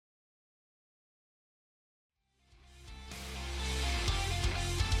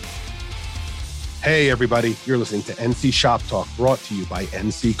Hey, everybody, you're listening to NC Shop Talk, brought to you by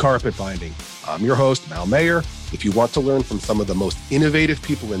NC Carpet Binding. I'm your host, Mal Mayer. If you want to learn from some of the most innovative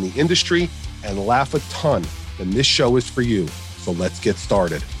people in the industry and laugh a ton, then this show is for you. So let's get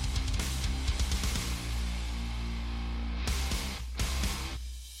started.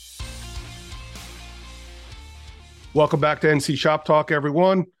 Welcome back to NC Shop Talk,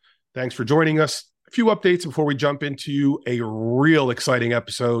 everyone. Thanks for joining us. A few updates before we jump into a real exciting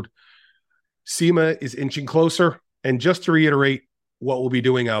episode. SEMA is inching closer. And just to reiterate what we'll be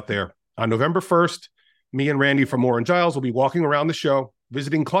doing out there, on November 1st, me and Randy from Moore & Giles will be walking around the show,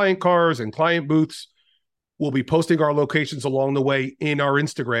 visiting client cars and client booths. We'll be posting our locations along the way in our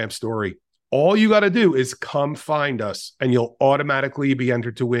Instagram story. All you got to do is come find us, and you'll automatically be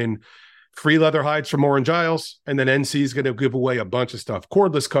entered to win free leather hides from Moore & Giles. And then NC is going to give away a bunch of stuff.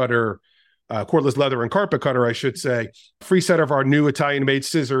 Cordless cutter, cordless leather and carpet cutter, I should say. Free set of our new Italian-made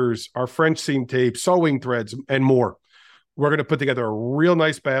scissors, our French seam tape, sewing threads, and more. We're going to put together a real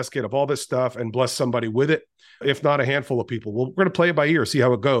nice basket of all this stuff and bless somebody with it, if not a handful of people. We're going to play it by ear, see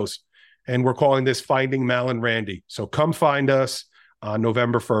how it goes. And we're calling this Finding Mal and Randy. So come find us on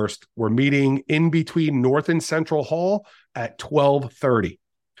November 1st. We're meeting in between North and Central Hall at 12:30.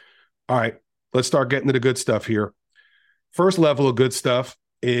 All right, let's start getting to the good stuff here. First level of good stuff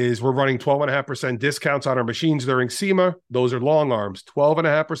is we're running 12.5% discounts on our machines during SEMA. Those are long arms,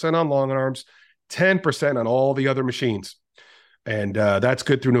 12.5% on long arms, 10% on all the other machines. And that's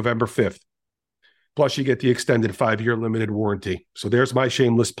good through November 5th. Plus, you get the extended 5-year limited warranty. So there's my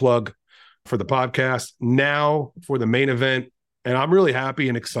shameless plug for the podcast. Now for the main event. And I'm really happy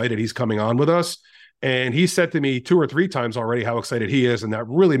and excited he's coming on with us. And he said to me 2 or 3 times already how excited he is. And that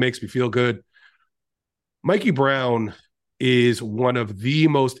really makes me feel good. Mikey Brown is one of the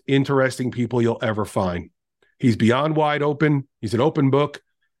most interesting people you'll ever find. He's beyond wide open. He's an open book,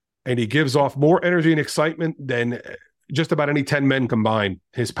 and he gives off more energy and excitement than just about any 10 men combined.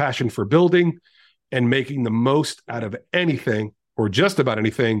 His passion for building and making the most out of anything, or just about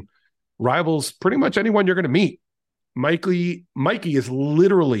anything, rivals pretty much anyone you're going to meet. Mikey is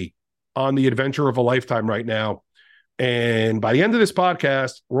literally on the adventure of a lifetime right now. And by the end of this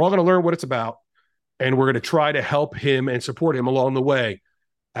podcast, we're all going to learn what it's about. And we're going to try to help him and support him along the way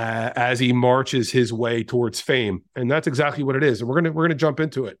as he marches his way towards fame. And that's exactly what it is. And we're going to jump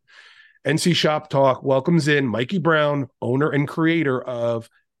into it. NC Shop Talk welcomes in Mikey Brown, owner and creator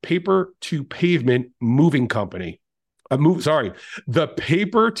of Paper to Pavement Moving Company. The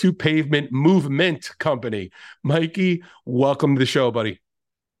Paper to Pavement Movement Company. Mikey, welcome to the show, buddy.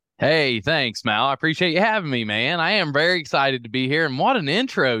 Hey, thanks, Mal. I appreciate you having me, man. I am very excited to be here. And what an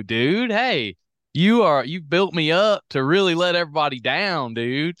intro, dude. Hey. You've built me up to really let everybody down,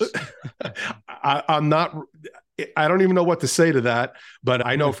 dude. I don't even know what to say to that, but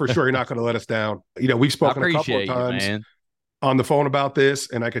I know for sure you're not going to let us down. You know, we've spoken a couple of times on the phone about this,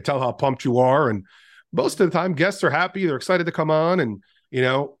 and I could tell how pumped you are. And most of the time guests are happy. They're excited to come on, and, you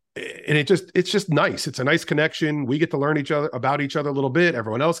know, and it's just nice. It's a nice connection. We get to learn about each other a little bit.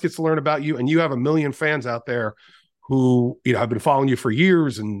 Everyone else gets to learn about you, and you have a million fans out there who, you know, have been following you for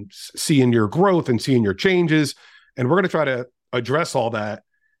years and seeing your growth and seeing your changes. And we're going to try to address all that.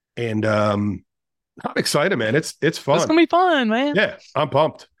 And I'm excited, man. It's fun. It's going to be fun, man. Yeah, I'm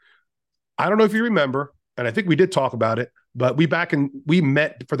pumped. I don't know if you remember, and I think we did talk about it, but we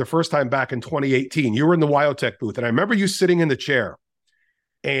met for the first time back in 2018. You were in the Wyotech booth, and I remember you sitting in the chair.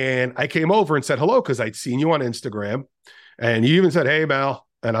 And I came over and said hello because I'd seen you on Instagram. And you even said, "Hey, Mal."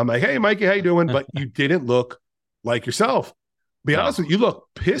 And I'm like, "Hey, Mikey, how you doing?" But you didn't look like yourself. Be honest with you, look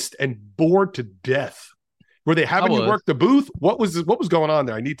pissed and bored to death. Were they having you work the booth? What was going on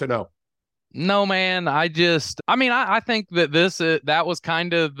there? I need to know. No, man. I think that that was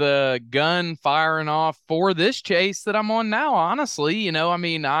kind of the gun firing off for this chase that I'm on now, honestly. You know, I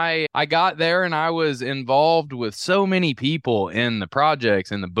mean, I got there and I was involved with so many people in the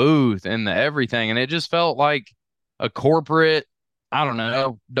projects, in the booth, and the everything. And it just felt like a corporate, I don't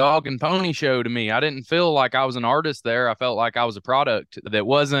know, dog and pony show to me. I didn't feel like I was an artist there. I felt like I was a product that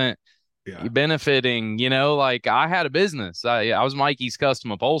wasn't benefiting, you know, like I had a business. I was Mikey's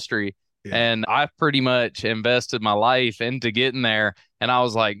Custom Upholstery, and I pretty much invested my life into getting there. And I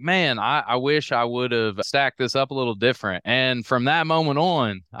was like, man, I wish I would have stacked this up a little different. And from that moment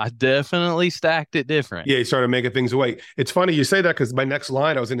on, I definitely stacked it different. Yeah, you started making things away. It's funny you say that because my next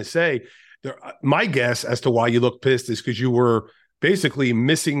line I was going to say, my guess as to why you look pissed is because you were basically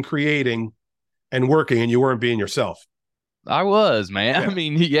missing creating and working, and you weren't being yourself. I was, man. Yeah. I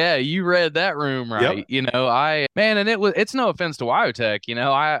mean, yeah, you read that room right. Yep. You know, and it's no offense to Wyotech. You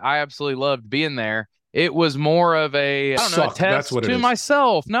know, I absolutely loved being there. It was more of a, I don't know, a test to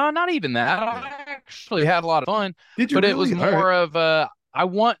myself. No, not even that. I actually had a lot of fun. Did you But really? it was All right. more of I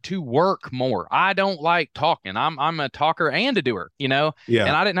want to work more. I don't like talking. I'm a talker and a doer, you know, Yeah.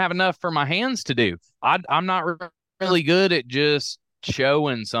 and I didn't have enough for my hands to do. I'm not really good at just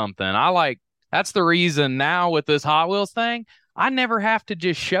showing something. That's the reason now with this Hot Wheels thing, I never have to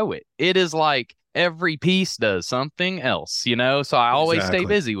just show it. It is like every piece does something else, you know, so I always stay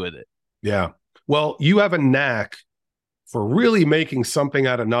Exactly. busy with it. Yeah. Well, you have a knack for really making something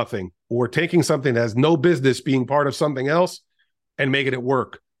out of nothing or taking something that has no business being part of something else and making it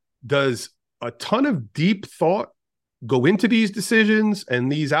work. Does a ton of deep thought go into these decisions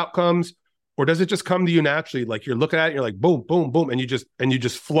and these outcomes, or does it just come to you naturally? Like you're looking at it, you're like, boom, boom, boom, and you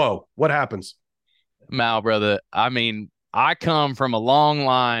just flow. What happens? Mal, brother, I mean, I come from a long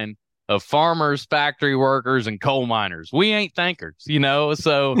line of farmers, factory workers, and coal miners. We ain't thinkers, you know,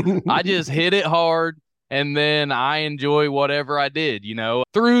 so I just hit it hard. And then I enjoy whatever I did, you know.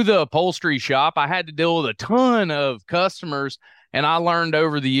 Through the upholstery shop, I had to deal with a ton of customers. And I learned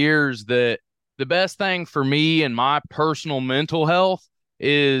over the years that the best thing for me and my personal mental health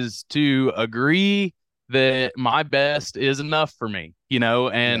is to agree that my best is enough for me, you know,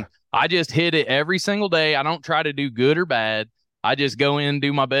 and Yeah. I just hit it every single day. I don't try to do good or bad. I just go in,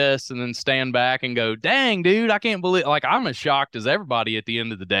 do my best, and then stand back and go, dang, dude, I can't believe, like, I'm as shocked as everybody at the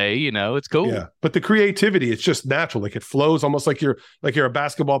end of the day. You know, it's cool. Yeah. But the creativity, it's just natural. Like it flows almost like you're a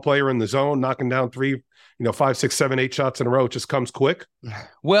basketball player in the zone, knocking down 3, 5, 6, 7, 8 shots in a row. It just comes quick.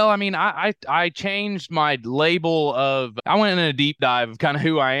 Well, I mean, I changed my label of, I went in a deep dive of kind of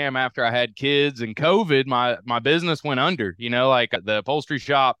who I am after I had kids and COVID. My business went under, you know, like the upholstery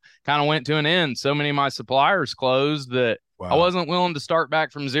shop kind of went to an end. So many of my suppliers closed that I wasn't willing to start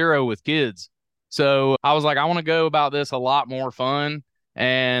back from zero with kids. So I was like, I want to go about this a lot more fun.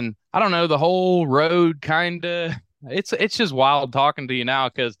 And I don't know, the whole road kind of, it's just wild talking to you now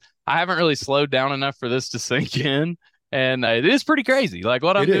because I haven't really slowed down enough for this to sink in. And it is pretty crazy. Like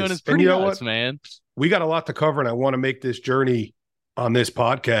what I'm doing is pretty nuts, man. We got a lot to cover, and I want to make this journey on this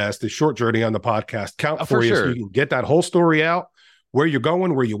podcast, this short journey on the podcast, count for you, so you can get that whole story out, where you're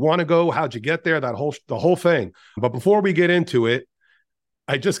going, where you want to go, how'd you get there, the whole thing. But before we get into it,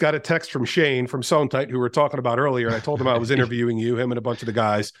 I just got a text from Shane from Sonetight, who we were talking about earlier. And I told him I was interviewing you, him and a bunch of the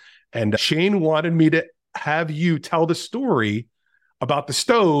guys. And Shane wanted me to have you tell the story about the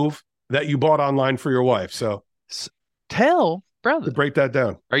stove that you bought online for your wife. So tell, brother. To break that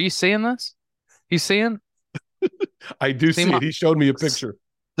down. Are you seeing this? You seeing? I do see it. He showed me a picture.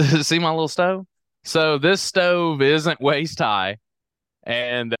 See my little stove? So this stove isn't waist high.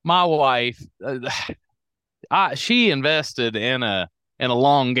 And my wife, she invested in a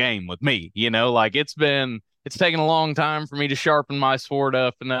long game with me, you know, like it's taken a long time for me to sharpen my sword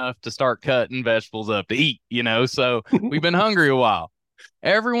up enough to start cutting vegetables up to eat, you know, so we've been hungry a while.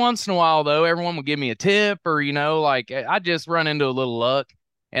 Every once in a while, though, everyone would give me a tip or, you know, like I just run into a little luck.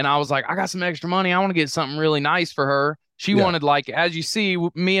 And I was like, I got some extra money. I want to get something really nice for her. She wanted, like, as you see,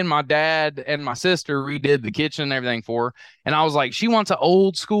 me and my dad and my sister redid the kitchen and everything for her. And I was like, she wants an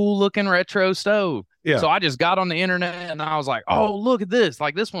old school looking retro stove. Yeah. So I just got on the internet and I was like, oh, look at this.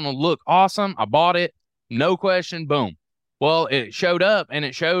 Like, this one will look awesome. I bought it. No question. Boom. Well, it showed up and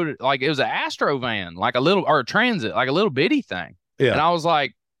it showed like it was an Astro van, like a Transit, like a little bitty thing. Yeah. And I was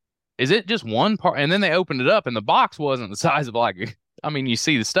like, is it just one part? And then they opened it up and the box wasn't the size of like, I mean, you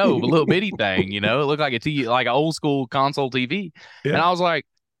see the stove, a little bitty thing, you know, it looked like like an old school console TV. Yeah. And I was like,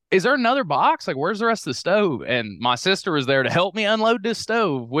 is there another box? Like, where's the rest of the stove? And my sister was there to help me unload this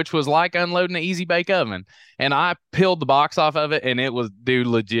stove, which was like unloading an Easy Bake Oven. And I peeled the box off of it and it was, dude,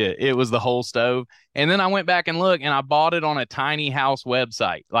 legit. It was the whole stove. And then I went back and looked and I bought it on a tiny house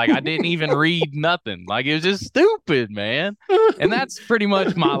website. Like I didn't even read nothing. Like it was just stupid, man. And that's pretty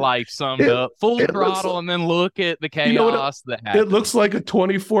much my life summed up. Full throttle and then look at the chaos that happened. It looks like a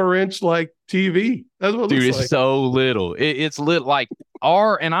 24-inch like TV. That's what it looks like. Dude, it's so little. It's lit like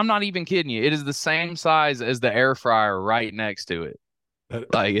and I'm not even kidding you. It is the same size as the air fryer right next to it.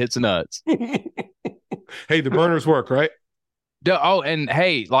 Like it's nuts. Hey, the burners work, right? Oh, and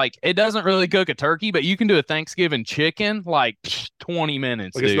hey, like it doesn't really cook a turkey, but you can do a Thanksgiving chicken like 20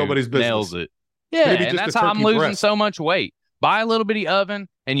 minutes. Like dude, it's nobody's business. Nails it. Yeah, and that's how I'm losing so much weight. Buy a little bitty oven,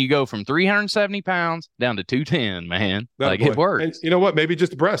 and you go from 370 pounds down to 210, man. It works. And you know what? Maybe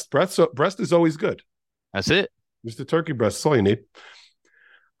just breast. Breast is always good. That's it. Just a turkey breast. That's all you need.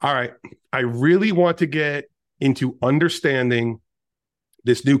 All right. I really want to get into understanding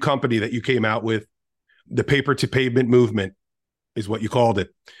this new company that you came out with, the paper to pavement movement is what you called it.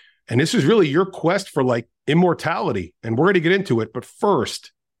 And this is really your quest for like immortality. And we're going to get into it. But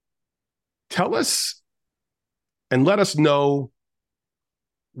first, tell us and let us know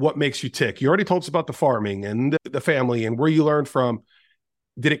what makes you tick. You already told us about the farming and the family and where you learned from.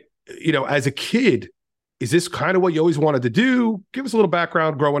 Did it, as a kid, is this kind of what you always wanted to do? Give us a little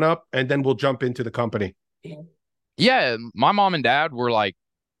background growing up, and then we'll jump into the company. Yeah, my mom and dad were like,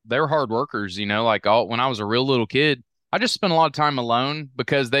 they're hard workers, like when I was a real little kid, I just spent a lot of time alone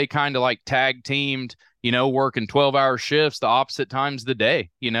because they kind of like tag teamed, working 12-hour shifts the opposite times of the day,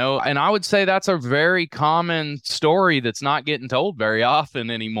 and I would say that's a very common story that's not getting told very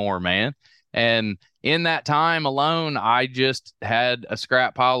often anymore, man. And in that time alone, I just had a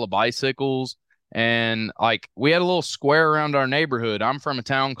scrap pile of bicycles, and like we had a little square around our neighborhood. I'm from a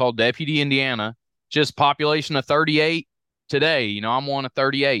town called Deputy, Indiana, just population of 38 today. I'm one of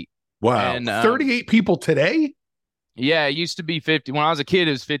 38. Wow. And 38 people today? Yeah, it used to be 50. When I was a kid,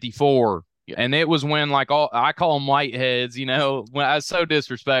 it was 54. And it was when I call them whiteheads, when I was so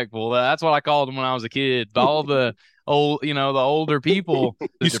disrespectful. That's what I called them when I was a kid. All the old, the older people.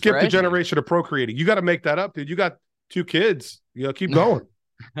 You skipped a generation of procreating. You got to make that up, dude. You got 2 kids. Keep going.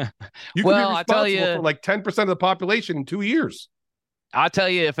 You can be responsible for like 10% of the population in 2 years. I tell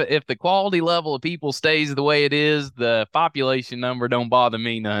you, if the quality level of people stays the way it is, the population number don't bother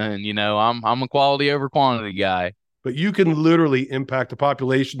me none. I'm a quality over quantity guy. But you can literally impact the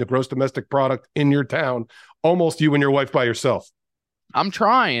population, the gross domestic product in your town, almost you and your wife by yourself. I'm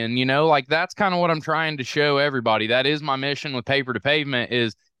trying, like that's kind of what I'm trying to show everybody. That is my mission with Paper to Pavement.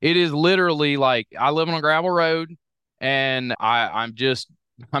 It is literally like I live on a gravel road, and I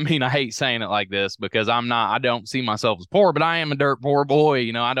hate saying it like this because I don't see myself as poor, but I am a dirt poor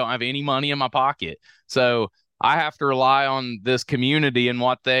boy. I don't have any money in my pocket. So I have to rely on this community and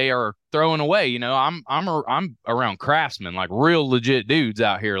what they are throwing away. I'm around craftsmen, like real legit dudes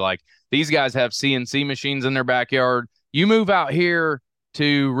out here. Like these guys have CNC machines in their backyard. You move out here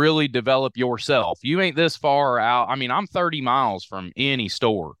to really develop yourself. You ain't this far out. I'm 30 miles from any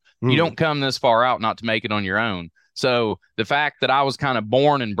store. You don't come this far out not to make it on your own. So the fact that I was kind of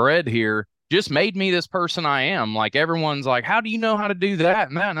born and bred here just made me this person I am. Like everyone's like, how do you know how to do that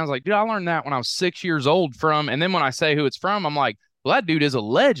and that? And I was like, dude, I learned that when I was 6 years old from. And then when I say who it's from, I'm like, well, that dude is a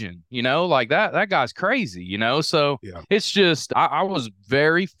legend, like that guy's crazy, So yeah. It's just, I was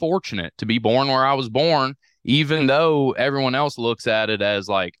very fortunate to be born where I was born, even though everyone else looks at it as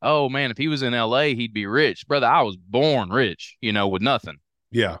like, oh man, if he was in LA, he'd be rich. Brother, I was born rich, with nothing.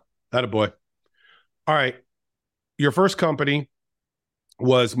 Yeah. Attaboy. All right. Your first company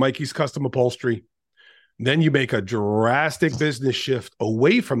was Mikey's Custom Upholstery. Then you make a drastic business shift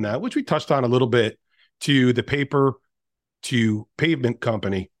away from that, which we touched on a little bit, to the paper to pavement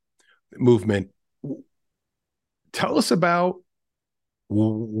company movement. Tell us about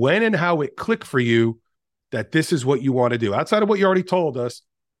when and how it clicked for you that this is what you want to do outside of what you already told us.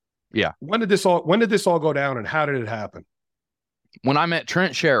 Yeah. When did this all go down, and how did it happen? When I met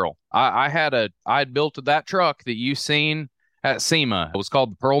Trent Sherrill, I had built that truck that you seen at SEMA. It was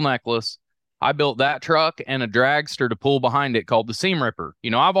called the Pearl Necklace. I built that truck and a dragster to pull behind it called the Seam Ripper.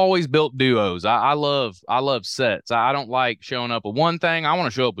 I've always built duos. I love sets. I don't like showing up with one thing. I want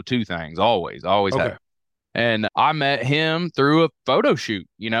to show up with 2 things. Always okay. Have. And I met him through a photo shoot.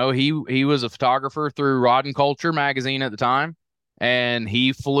 He was a photographer through Rod and Culture magazine at the time. And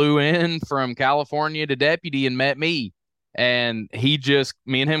he flew in from California to Deputy and met me. And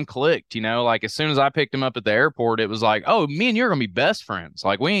me and him clicked, like as soon as I picked him up at the airport, it was like, oh, me and you're going to be best friends.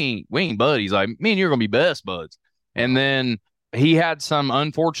 Like we ain't buddies. Like me and you're going to be best buds. And then he had some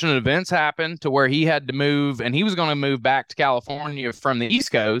unfortunate events happen to where he had to move, and he was going to move back to California from the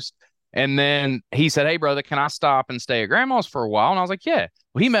East Coast. And then he said, hey brother, can I stop and stay at grandma's for a while? And I was like, yeah.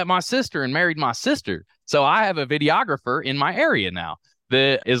 Well, he met my sister and married my sister. So I have a videographer in my area now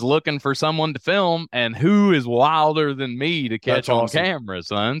that is looking for someone to film, and who is wilder than me to catch on camera,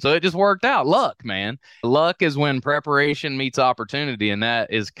 son? So it just worked out. Luck, man. Luck is when preparation meets opportunity, and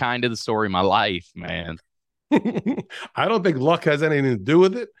that is kind of the story of my life, man. I don't think luck has anything to do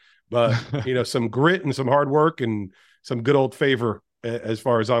with it, but some grit and some hard work and some good old favor, as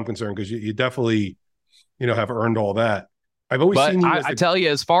far as I'm concerned, because you definitely, have earned all that. I've always seen you. I tell you,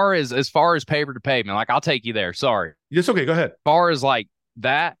 as far as paper to pavement, like I'll take you there. Sorry. It's okay. Go ahead. As far as like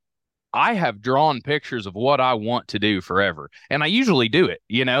that, I have drawn pictures of what I want to do forever, and I usually do it,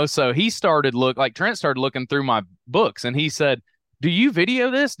 So Trent started looking through my books, and he said, "Do you video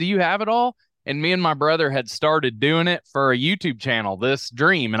this? Do you have it all?" And me and my brother had started doing it for a YouTube channel, This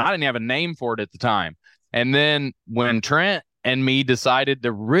Dream, and I didn't have a name for it at the time. And then when Trent and me decided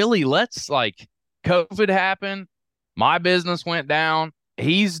to really COVID happened, my business went down.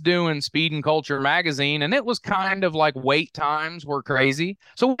 He's doing Speed and Culture magazine, and it was kind of like wait times were crazy.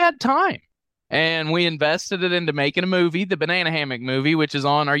 So we had time. and we invested it into making a movie, the Banana Hammock movie, which is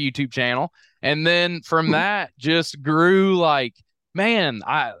on our YouTube channel. And then from that just grew like, man,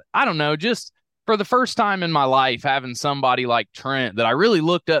 I don't know, just for the first time in my life, having somebody like Trent that I really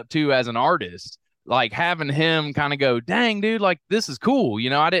looked up to as an artist, like having him kind of go, dang, dude, like this is cool. You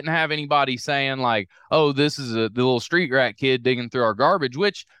know, I didn't have anybody saying like, oh, this is the little street rat kid digging through our garbage,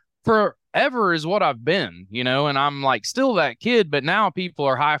 which forever is what I've been, you know, and I'm like still that kid, but now people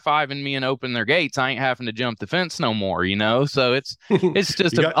are high-fiving me and opening their gates. I ain't having to jump the fence no more, you know? So it's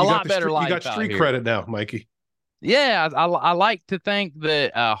just a lot better life. You got street credit now, Mikey. Yeah, I like to think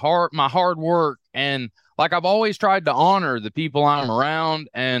that my hard work, and like I've always tried to honor the people I'm around,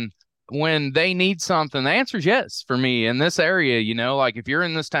 and when they need something, the answer is yes for me in this area, you know, like if you're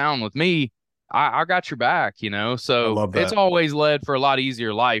in this town with me, I got your back, you know, so it's always led for a lot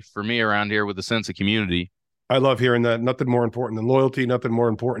easier life for me around here with a sense of community. I love hearing that. Nothing more important than loyalty, nothing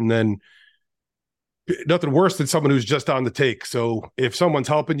worse than someone who's just on the take. So if someone's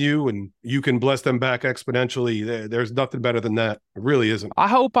helping you and you can bless them back exponentially, there's nothing better than that. It really isn't. I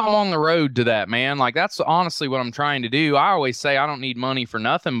hope I'm on the road to that, man. Like that's honestly what I'm trying to do. I always say I don't need money for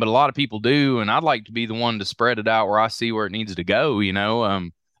nothing, but a lot of people do. And I'd like to be the one to spread it out where I see where it needs to go, you know?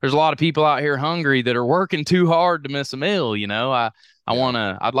 There's a lot of people out here hungry that are working too hard to miss a meal. You know,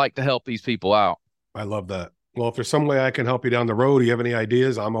 I'd like to help these people out. I love that. Well, if there's some way I can help you down the road, you have any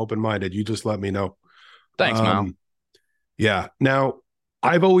ideas, I'm open-minded. You just let me know. Thanks, Mal. Yeah. Now,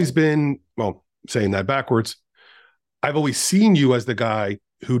 I've always been, well, saying that backwards, I've always seen you as the guy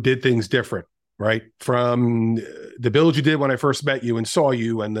who did things different, right? From the build you did when I first met you and saw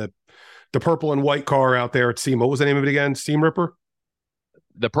you, and the purple and white car out there at Seam. What was the name of it again? Seam Ripper?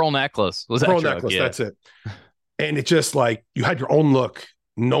 The Pearl Necklace. Pearl Necklace, yeah. That's it. And it just like, you had your own look.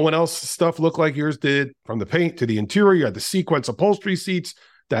 No one else's stuff looked like yours did, from the paint to the interior. You had the sequence upholstery seats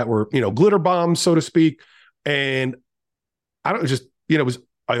that were, you know, glitter bombs, so to speak. And I don't just, you know,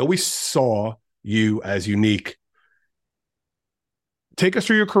 I always saw you as unique. Take us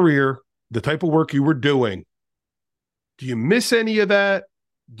through your career, the type of work you were doing. Do you miss any of that?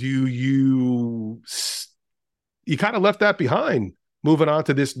 Do you kind of left that behind, moving on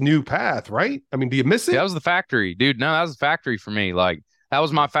to this new path, right? I mean, do you miss it? That was the factory, dude. No, that was the factory for me. Like that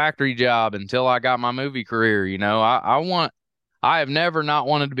was my factory job until I got my movie career. You know, I have never not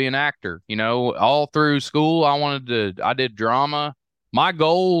wanted to be an actor, you know, all through school. I did drama. My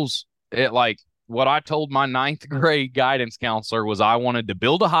goals what I told my 9th grade guidance counselor was I wanted to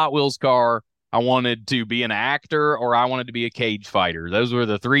build a Hot Wheels car. I wanted to be an actor, or I wanted to be a cage fighter. Those were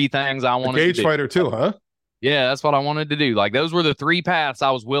the 3 things I wanted to do. Cage fighter too, huh? Yeah, that's what I wanted to do. Like those were the 3 paths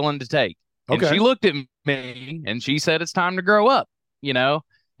I was willing to take. And she looked at me and she said, it's time to grow up, you know?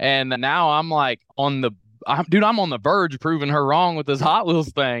 And now I'm like I'm on the verge of proving her wrong with this Hot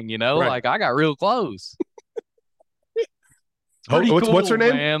Wheels thing, you know? Right. Like I got real close. What's her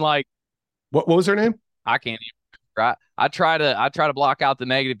name? Man. Like what was her name? I can't even. I try to block out the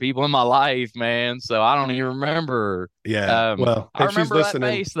negative people in my life, man. So I don't even remember. Yeah. Well, I remember that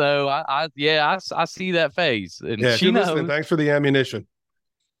face though. I see that face, and yeah, she knows. Listening, thanks for the ammunition.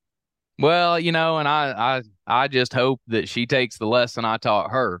 Well, you know, and I just hope that she takes the lesson I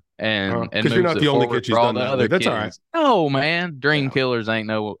taught her, and because you're not the only kid she's done that with. That's all right. No, man, dream killers ain't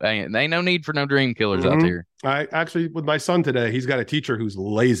no need for no dream killers out there. I actually, with my son today, he's got a teacher who's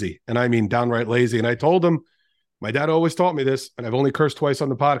lazy, and I mean downright lazy. And I told him, my dad always taught me this, and I've only cursed twice on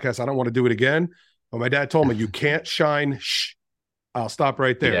the podcast. I don't want to do it again. But my dad told me, you can't shine. Shh. I'll stop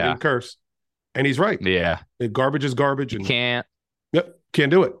right there. I didn't curse. And he's right. Yeah. Garbage is garbage. And can't. Yep. Can't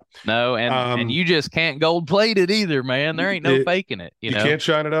do it. No. And you just can't gold plate it either, man. There ain't no faking it. You know? Can't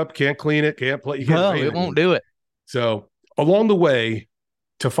shine it up. Can't clean it. Can't play. No, it won't do it. So along the way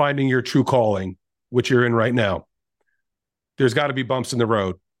to finding your true calling, which you're in right now, there's got to be bumps in the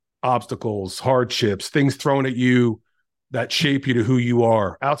road, obstacles, hardships, things thrown at you that shape you to who you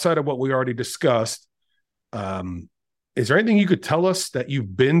are. Outside of what we already discussed, is there anything you could tell us that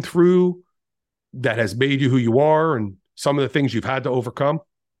you've been through that has made you who you are, and some of the things you've had to overcome?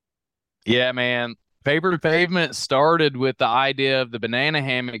 Yeah, man. Paper to Pavement started with the idea of the Banana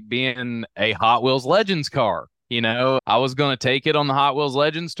Hammock being a Hot Wheels Legends car. You know, I was going to take it on the Hot Wheels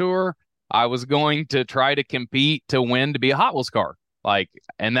Legends tour. I was going to try to compete to win to be a Hot Wheels car.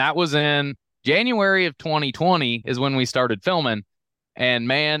 And that was in January of 2020 is when we started filming. And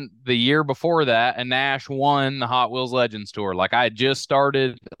man, the year before that, a Nash won the Hot Wheels Legends tour. Like I had just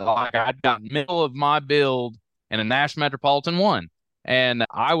started, I'd got middle of my build, and a Nash Metropolitan won. And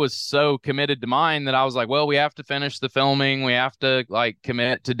I was so committed to mine that I was like, well, we have to finish the filming. We have to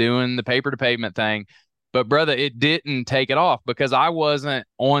commit to doing the Paper to Pavement thing. But brother, it didn't take it off because I wasn't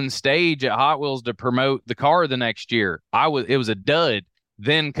on stage at Hot Wheels to promote the car the next year. It was a dud.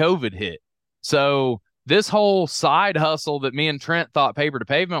 Then COVID hit. So this whole side hustle that me and Trent thought Paper to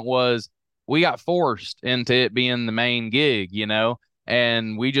Pavement was, we got forced into it being the main gig, you know,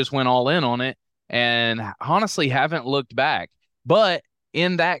 and we just went all in on it and honestly haven't looked back. But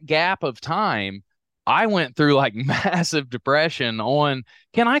in that gap of time, I went through like massive depression on,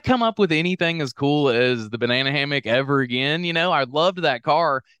 can I come up with anything as cool as the banana hammock ever again? You know, I loved that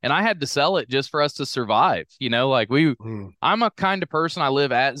car and I had to sell it just for us to survive. You know, like I'm a kind of person, I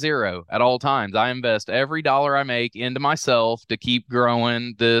live at zero at all times. I invest every dollar I make into myself to keep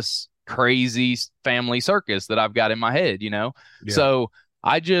growing this crazy family circus that I've got in my head, you know? Yeah. So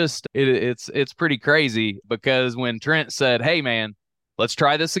I just, it's pretty crazy because when Trent said, hey man, let's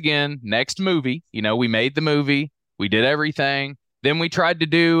try this again. Next movie, you know, we made the movie, we did everything. Then we tried to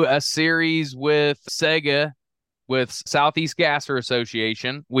do a series with Sega, with Southeast Gasser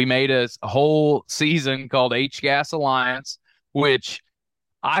Association. We made a whole season called H-Gas Alliance, which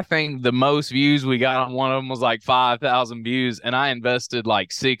I think the most views we got on one of them was like 5,000 views. And I invested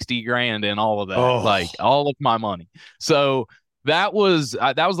like 60 grand in all of that, like all of my money. So that was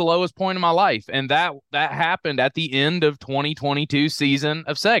the lowest point in my life. And that happened at the end of 2022 season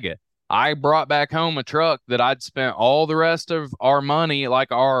of Sega. I brought back home a truck that I'd spent all the rest of our money,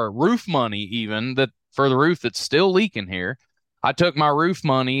 like our roof money, even that for the roof that's still leaking here. I took my roof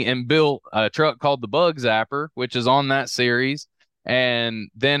money and built a truck called the Bug Zapper, which is on that series. And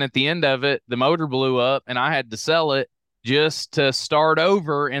then at the end of it, the motor blew up and I had to sell it just to start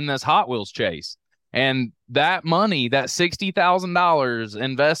over in this Hot Wheels chase. And that money, that $60,000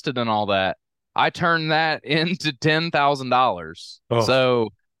 invested in all that, I turned that into $10,000. So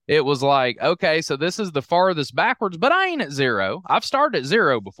it was like, okay, so this is the farthest backwards, but I ain't at zero. I've started at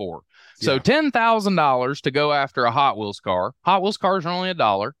zero before. So $10,000 to go after a Hot Wheels car. Hot Wheels cars are only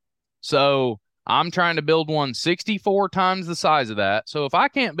 $1. So I'm trying to build one 64 times the size of that. So if I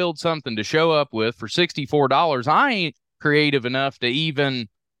can't build something to show up with for $64, I ain't creative enough to even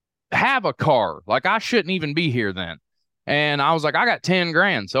have a car. Like I shouldn't even be here then. And I was like, I got 10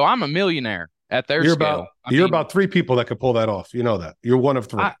 grand. So I'm a millionaire at their scale. You're about 3 people that could pull that off. You know that. You're one of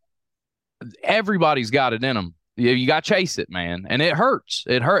 3. Everybody's got it in them. You got to chase it, man. And it hurts.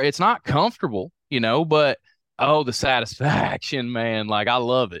 It's not comfortable, you know, but the satisfaction, man. Like I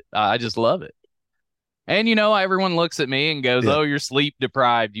love it. I just love it. And, you know, everyone looks at me and goes, oh, you're sleep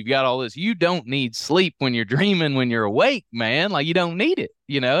deprived. You've got all this. You don't need sleep when you're dreaming, when you're awake, man. Like you don't need it.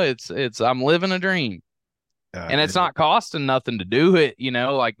 You know, I'm living a dream. And it's not costing nothing to do it, you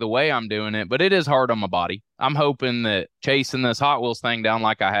know, like the way I'm doing it, but it is hard on my body. I'm hoping that chasing this Hot Wheels thing down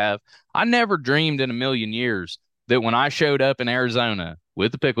like I have, I never dreamed in a million years that when I showed up in Arizona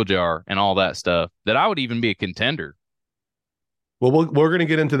with the pickle jar and all that stuff, that I would even be a contender. Well, we're going to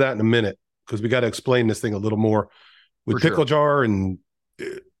get into that in a minute because we got to explain this thing a little more with pickle jar and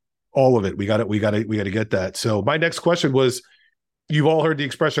all of it. We got to get that. So my next question was, you've all heard the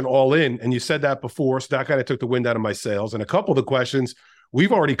expression all in, and you said that before. So that kind of took the wind out of my sails. And a couple of the questions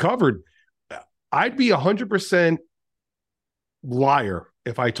we've already covered. I'd be 100% liar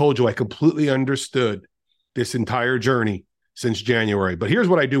if I told you I completely understood this entire journey since January. But here's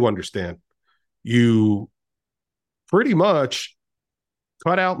what I do understand. You pretty much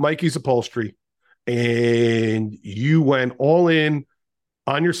cut out Mikey's Upholstery and you went all in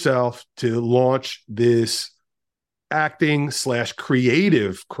on yourself to launch this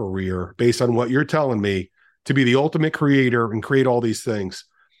acting/creative career based on what you're telling me to be the ultimate creator and create all these things.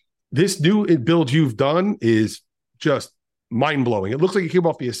 This new build you've done is just mind-blowing. It looks like you came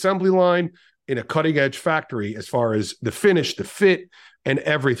off the assembly line in a cutting-edge factory as far as the finish, the fit, and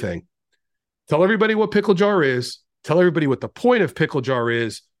everything. Tell everybody what pickle jar is. Tell everybody what the point of pickle jar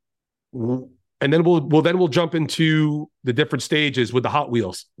is. And then we'll jump into the different stages with the Hot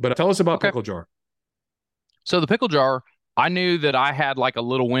Wheels. But tell us about pickle jar. So the pickle jar, I knew that I had like a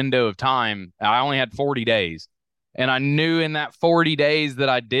little window of time. I only had 40 days. And I knew in that 40 days that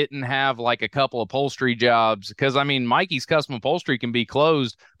I didn't have like a couple upholstery jobs. Because, I mean, Mikey's Custom Upholstery can be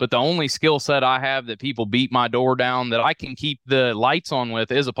closed, but the only skill set I have that people beat my door down that I can keep the lights on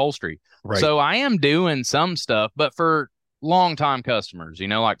with is upholstery. Right. So I am doing some stuff, but for long-time customers, you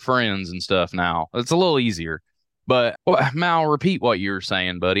know, like friends and stuff now, it's a little easier. But Mal, repeat what you were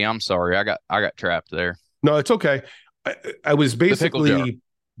saying, buddy. I'm sorry. I got trapped there. No, it's okay. I was basically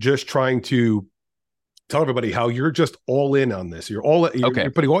just trying to tell everybody how you're just all in on this. You're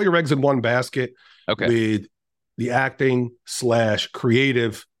putting all your eggs in one basket with the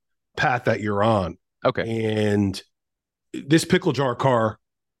acting/creative path that you're on. Okay. And this pickle jar car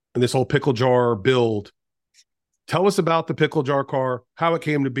and this whole pickle jar build Tell us about the pickle jar car, how it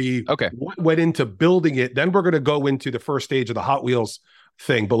came to be, Okay. what went into building it. Then we're going to go into the first stage of the Hot Wheels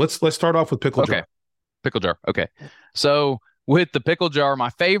thing. But let's start off with pickle jar. Pickle jar. Okay. So with the pickle jar, my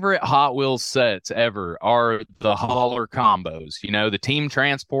favorite Hot Wheels sets ever are the hauler combos. The Team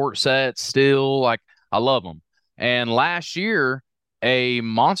Transport sets still, like, I love them. And last year, a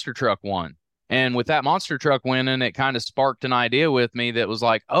monster truck won. And with that monster truck winning, it kind of sparked an idea with me that was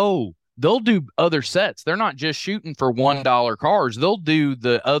like, oh, they'll do other sets. They're not just shooting for $1 cars. They'll do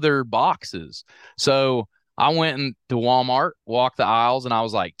the other boxes. So I went into Walmart, walked the aisles, and I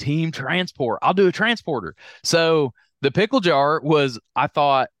was like, Team Transport, I'll do a transporter. So the pickle jar was, I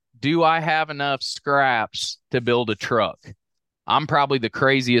thought, do I have enough scraps to build a truck? I'm probably the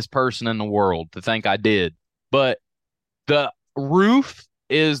craziest person in the world to think I did. But the roof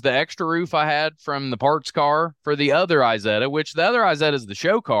is the extra roof I had from the parts car for the other Isetta, which the other Isetta is the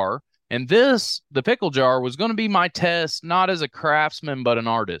show car. And the pickle jar, was going to be my test, not as a craftsman, but an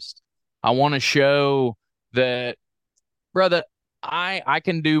artist. I want to show that, brother, I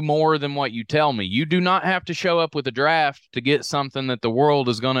can do more than what you tell me. You do not have to show up with a draft to get something that the world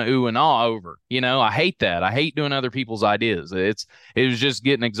is going to ooh and ah over. I hate that. I hate doing other people's ideas. It was just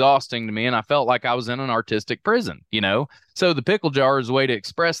getting exhausting to me, and I felt like I was in an artistic prison, So the pickle jar is a way to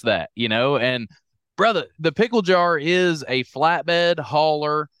express that, and brother, the pickle jar is a flatbed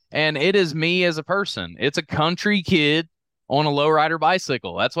hauler. And it is me as a person. It's a country kid on a lowrider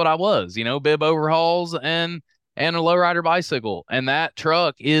bicycle. That's what I was, bib overhauls and a lowrider bicycle. And that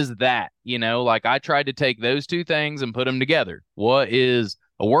truck is that, like I tried to take those two things and put them together. What is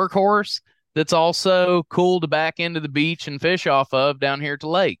a workhorse that's also cool to back into the beach and fish off of down here at the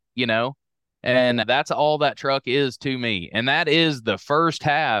lake, And that's all that truck is to me. And that is the first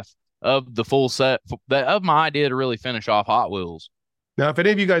half of the full set of my idea to really finish off Hot Wheels. Now, if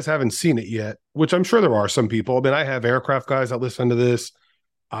any of you guys haven't seen it yet, which I'm sure there are some people, I mean, I have aircraft guys that listen to this.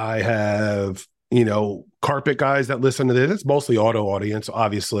 I have, carpet guys that listen to this. It's mostly auto audience,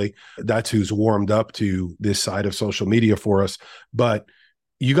 obviously. That's who's warmed up to this side of social media for us. But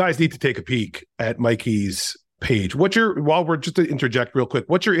you guys need to take a peek at Mikey's page. While we're just to interject real quick,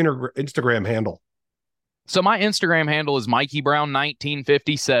 what's your Instagram handle? So my Instagram handle is Mikey Brown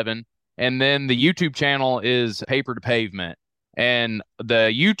 1957. And then the YouTube channel is Paper to Pavement. And the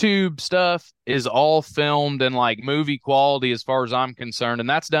YouTube stuff is all filmed in like movie quality as far as I'm concerned. And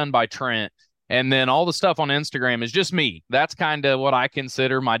that's done by Trent. And then all the stuff on Instagram is just me. That's kind of what I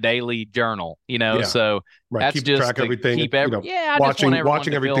consider my daily journal, So that's keep just track of everything. I just want everyone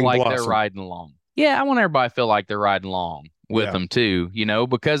to feel like they're riding along. Yeah, I want everybody to feel like they're riding along with them too,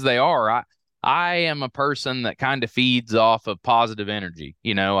 because they are. I am a person that kind of feeds off of positive energy,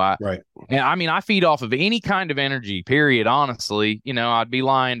 Right. And I mean, I feed off of any kind of energy, period. Honestly, I'd be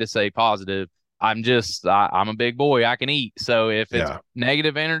lying to say positive. I'm a big boy. I can eat. So if it's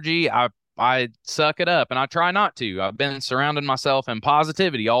negative energy, I suck it up and I try not to. I've been surrounding myself in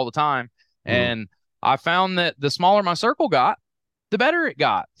positivity all the time. And I found that the smaller my circle got, the better it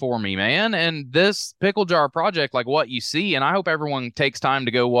got for me, man. And this pickle jar project, like what you see, and I hope everyone takes time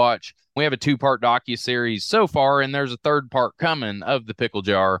to go watch. We have a 2-part docuseries so far, and there's a 3rd part coming of the pickle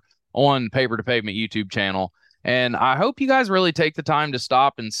jar on Paper to Pavement YouTube channel. And I hope you guys really take the time to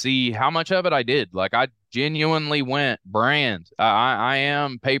stop and see how much of it I did. Like I genuinely went brand. I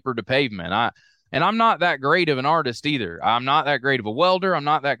am Paper to Pavement. And I'm not that great of an artist either. I'm not that great of a welder. I'm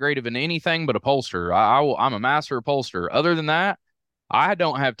not that great of an anything but a upholsterer. I'm a master upholsterer. Other than that, I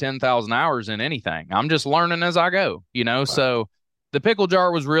don't have 10,000 hours in anything. I'm just learning as I go, Wow. So the pickle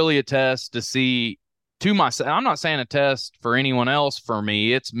jar was really a test to see to myself. I'm not saying a test for anyone else. For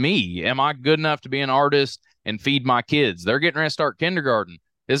me, it's me. Am I good enough to be an artist and feed my kids? They're getting ready to start kindergarten.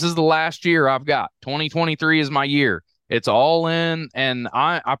 This is the last year I've got. 2023 is my year. It's all in. And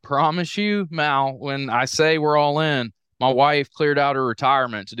I promise you, Mal, when I say we're all in, my wife cleared out her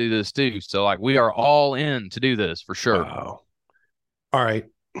retirement to do this too. So like we are all in to do this for sure. Wow. All right.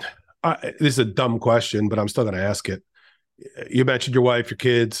 This is a dumb question, but I'm still going to ask it. You mentioned your wife, your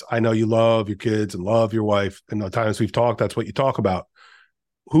kids. I know you love your kids and love your wife. And the times we've talked, that's what you talk about.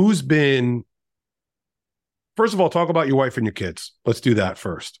 First of all, talk about your wife and your kids. Let's do that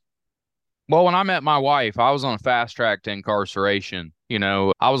first. Well, when I met my wife, I was on a fast track to incarceration.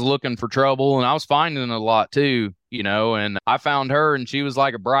 I was looking for trouble and I was finding it a lot too, and I found her and she was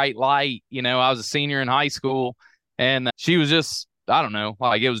like a bright light. I was a senior in high school and she was just, I don't know,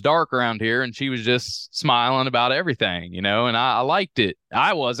 like it was dark around here and she was just smiling about everything, and I liked it.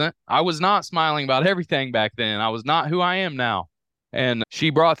 I was not smiling about everything back then. I was not who I am now. And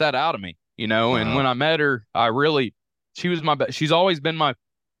she brought that out of me, Wow. And when I met her, she's always been my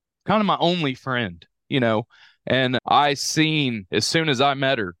only friend, And I seen, as soon as I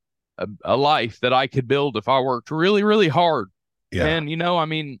met her, a life that I could build if I worked really, really hard. Yeah. And, I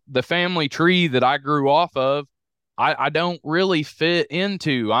mean, the family tree that I grew off of, I don't really fit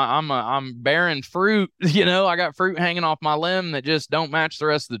into. I'm bearing fruit, I got fruit hanging off my limb that just don't match the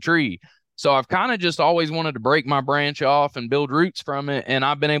rest of the tree. So I've kind of just always wanted to break my branch off and build roots from it. And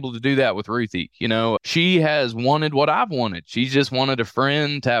I've been able to do that with Ruthie. She has wanted what I've wanted. She's just wanted a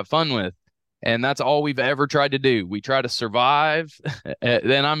friend to have fun with. And that's all we've ever tried to do. We try to survive.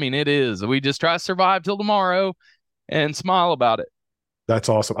 Then, I mean, we just try to survive till tomorrow and smile about it. That's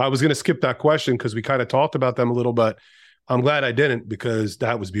awesome. I was going to skip that question because we kind of talked about them a little, but I'm glad I didn't, because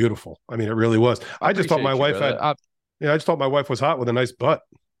that was beautiful. I mean, it really was. I just thought my wife I just thought my wife was hot with a nice butt.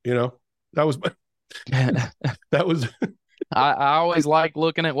 That was that was. I always like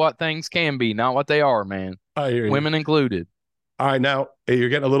looking at what things can be, not what they are, man. I hear you. Women included. All right, now you're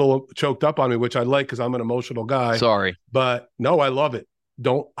getting a little choked up on me, which I like because I'm an emotional guy. Sorry, but no, I love it.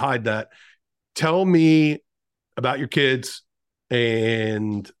 Don't hide that. Tell me about your kids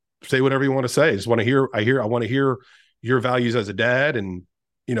and say whatever you want to say. I just want to hear. I want to hear your values as a dad, and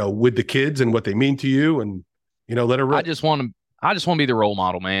with the kids and what they mean to you, and let her rip. I just want to be the role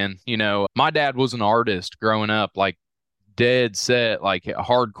model, man. My dad was an artist growing up, like dead set, like a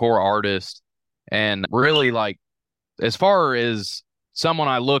hardcore artist, and really like, as far as someone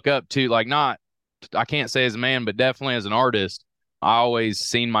I look up to, like, not, I can't say as a man, but definitely as an artist, I always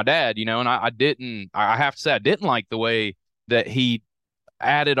seen my dad, and I have to say, I didn't like the way that he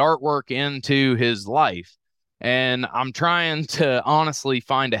added artwork into his life. And I'm trying to honestly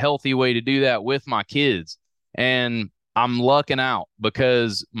find a healthy way to do that with my kids. And I'm lucking out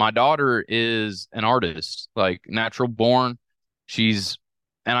because my daughter is an artist, like natural born.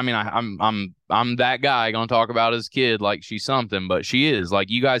 And I mean, I'm that guy gonna talk about his kid like she's something, but she is. Like,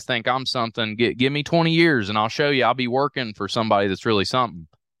 you guys think I'm something. Give me 20 years and I'll show you I'll be working for somebody that's really something.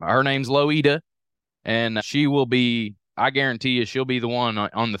 Her name's Loida, and she will be, I guarantee you, she'll be the one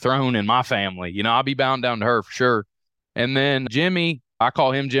on the throne in my family. I'll be bound down to her for sure. And then Jimmy, I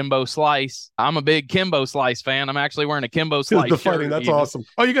call him Jimbo Slice. I'm a big Kimbo Slice fan. I'm actually wearing a Kimbo Slice the fighting, shirt. That's awesome.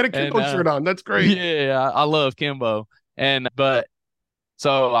 Oh, you got a Kimbo shirt on. That's great. Yeah, I love Kimbo.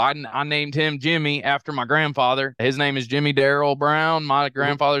 So I named him Jimmy after my grandfather. His name is Jimmy Darrell Brown. My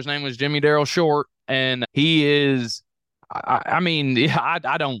grandfather's name was Jimmy Darrell Short. And he is, I mean,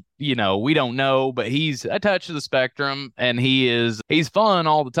 I don't, we don't know, but he's a touch of the spectrum, and he's fun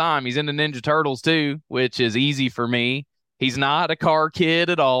all the time. He's into Ninja Turtles too, which is easy for me. He's not a car kid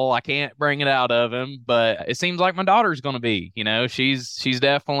at all. I can't bring it out of him, but it seems like my daughter's going to be, she's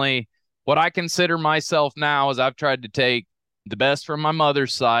definitely what I consider myself now. Is I've tried to take the best from my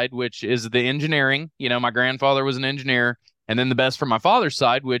mother's side, which is the engineering. My grandfather was an engineer, and then the best from my father's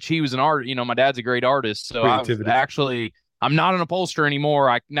side, which he was an art. My dad's a great artist. So I'm not an upholsterer anymore.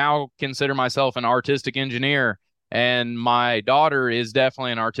 I now consider myself an artistic engineer, and my daughter is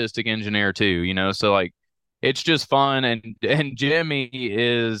definitely an artistic engineer too. So like, it's just fun. And Jimmy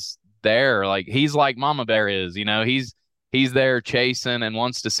is there. Like, he's like Mama Bear is, he's there chasing and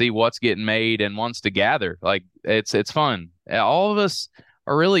wants to see what's getting made and wants to gather. Like, it's fun. All of us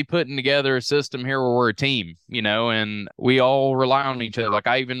are really putting together a system here where we're a team, and we all rely on each other. Like,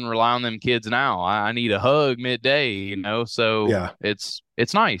 I even rely on them kids now. I need a hug midday, so yeah, it's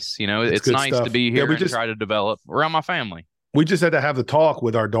nice. It's nice stuff to be here and try to develop around my family. We just had to have the talk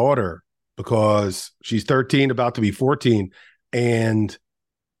with our daughter because she's 13, about to be 14, and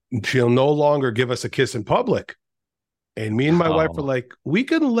she'll no longer give us a kiss in public. And me and my wife are like, we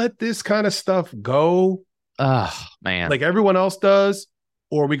can let this kind of stuff go. Oh, man. Like everyone else does,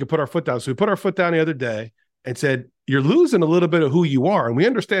 or we could put our foot down. So we put our foot down the other day and said, you're losing a little bit of who you are. And we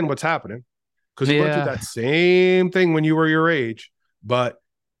understand what's happening because you went through that same thing when you were your age, but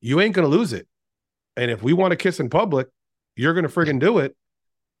you ain't going to lose it. And if we want to kiss in public, you're going to friggin' do it.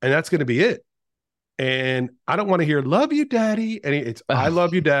 And that's going to be it. And I don't want to hear, love you, daddy. And it's, I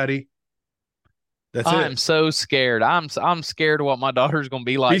love you, daddy. That's it. I'm so scared. I'm scared of what my daughter's going to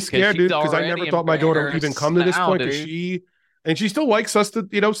be like. Be scared, dude, because I never thought my daughter would even come to this point, because she still likes us to,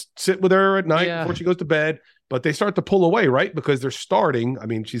 sit with her at night before she goes to bed, but they start to pull away, right? Because they're starting, I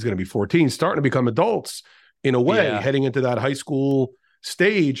mean, she's going to be 14, starting to become adults in a way, heading into that high school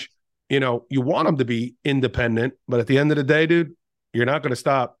stage. You want them to be independent, but at the end of the day, dude, you're not going to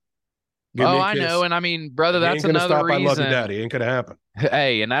stop. I know. And I mean, brother, that's another reason. I love you, daddy. Ain't going to happen.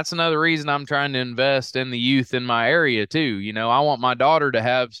 Hey, and that's another reason I'm trying to invest in the youth in my area too. I want my daughter to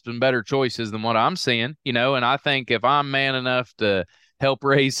have some better choices than what I'm seeing, and I think if I'm man enough to help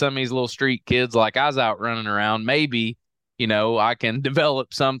raise some of these little street kids like I was out running around, maybe, I can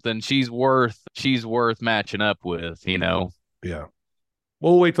develop something she's worth matching up with, Yeah.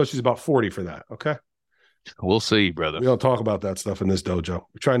 We'll wait till she's about 40 for that. Okay. We'll see, brother. We don't talk about that stuff in this dojo.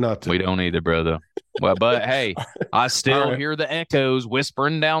 We try not to. We don't either, brother. Well, but hey, I still hear the echoes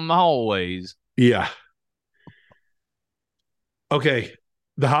whispering down the hallways. Yeah. Okay.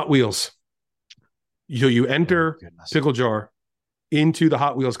 The Hot Wheels. You enter Pickle Jar into the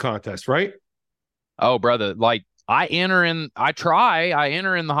Hot Wheels contest, right? Oh, brother. Like I enter in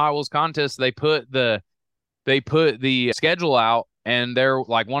the Hot Wheels contest. They put the schedule out, and they're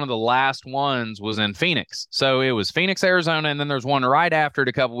like one of the last ones was in Phoenix. So it was Phoenix, Arizona, and then there's one right after it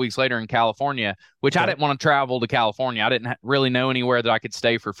a couple weeks later in California, which I didn't want to travel to California. I didn't really know anywhere that I could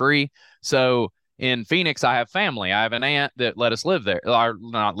stay for free. So in Phoenix, I have family. I have an aunt that let us live there. Or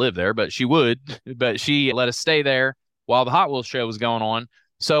not live there, but she would. But she let us stay there while the Hot Wheels show was going on.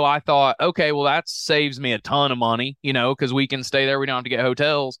 So I thought, okay, well, that saves me a ton of money, because we can stay there. We don't have to get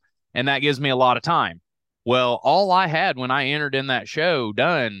hotels, and that gives me a lot of time. Well, all I had when I entered in that show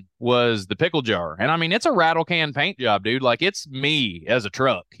done was the pickle jar. And I mean, it's a rattle can paint job, dude. Like it's me as a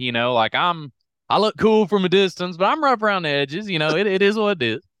truck, like I look cool from a distance, but I'm rough around the edges, it is what it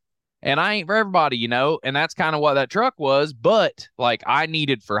is. And I ain't for everybody, and that's kind of what that truck was. But like I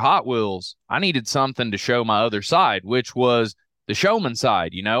needed for Hot Wheels, I needed something to show my other side, which was the showman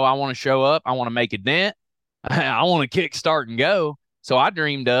side. I want to show up. I want to make a dent. I want to kick, start, and go. So I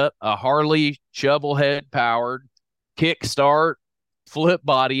dreamed up a Harley shovelhead powered kickstart flip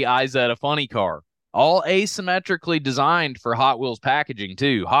body Izetta funny car, all asymmetrically designed for Hot Wheels packaging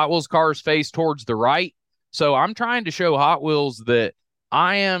too. Hot Wheels cars face towards the right. So I'm trying to show Hot Wheels that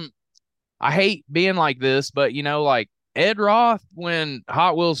I hate being like this, but like Ed Roth, when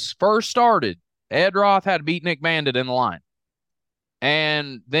Hot Wheels first started, Ed Roth had to beat Nick Bandit in the line.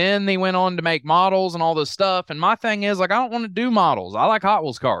 And then they went on to make models and all this stuff. And my thing is, like, I don't want to do models. I like Hot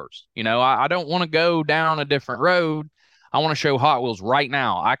Wheels cars. I don't want to go down a different road. I want to show Hot Wheels right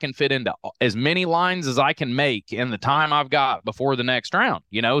now. I can fit into as many lines as I can make in the time I've got before the next round,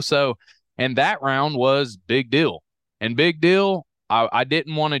 So, and that round was Big Deal. And Big Deal, I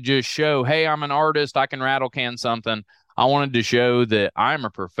didn't want to just show, hey, I'm an artist, I can rattle can something. I wanted to show that I'm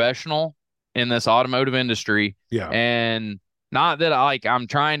a professional in this automotive industry. Yeah. And not that I'm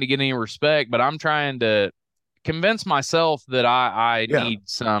trying to get any respect, but I'm trying to convince myself that I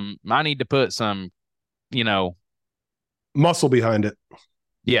need to put some, muscle behind it.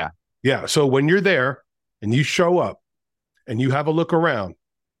 Yeah. Yeah. So when you're there and you show up and you have a look around,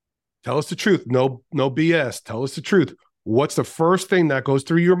 tell us the truth. No BS. Tell us the truth. What's the first thing that goes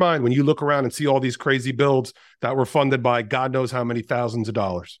through your mind when you look around and see all these crazy builds that were funded by God knows how many thousands of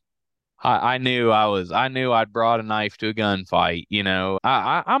dollars? I knew I'd brought a knife to a gunfight.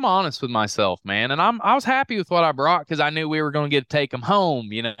 I'm honest with myself, man. And I was happy with what I brought because I knew we were going to get to take them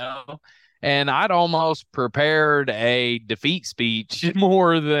home, and I'd almost prepared a defeat speech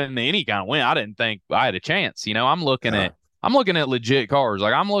more than any kind of win. I didn't think I had a chance. I'm looking at legit cars.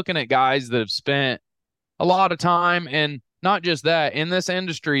 Like I'm looking at guys that have spent a lot of time, and not just that in this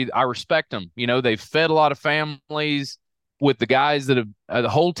industry. I respect them. They've fed a lot of families with the guys that have the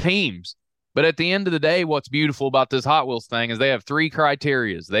whole teams. But at the end of the day, what's beautiful about this Hot Wheels thing is they have three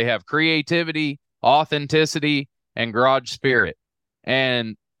criterias. They have creativity, authenticity, and garage spirit.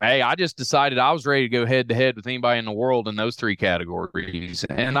 And hey, I just decided I was ready to go head to head with anybody in the world in those three categories.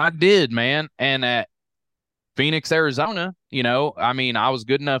 And I did, man. And at Phoenix, Arizona, I was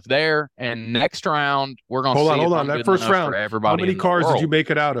good enough there. And next round, we're going to see. Hold on. That first round, how many cars did you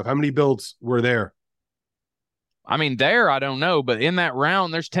make it out of? How many builds were there? There, I don't know, but in that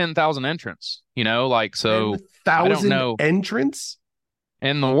round, there's 10,000 entrants, so 10,000 I don't know. Entrants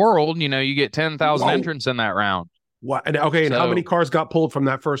in the world, you get 10,000 entrants in that round. What? Okay. And how many cars got pulled from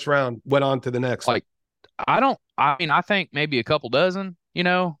that first round, went on to the next? I think maybe a couple dozen,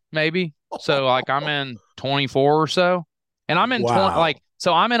 maybe. So I'm in 24 or so, and I'm in 20,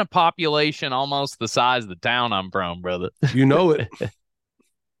 so I'm in a population almost the size of the town I'm from, brother. You know it.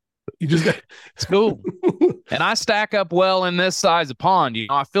 You just got it's cool. And I stack up well in this size of pond.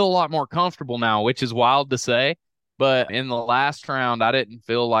 I feel a lot more comfortable now, which is wild to say. But in the last round, I didn't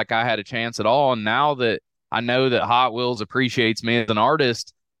feel like I had a chance at all. And now that I know that Hot Wheels appreciates me as an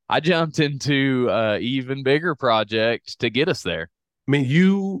artist, I jumped into an even bigger project to get us there. I mean,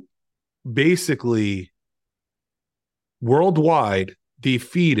 you basically worldwide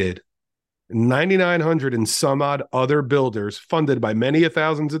defeated 9,900 and some odd other builders funded by many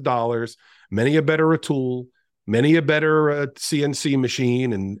thousands of dollars, many a better a tool, many a better CNC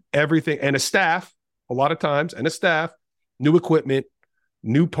machine and everything, and a staff, a lot of times, and a staff, new equipment,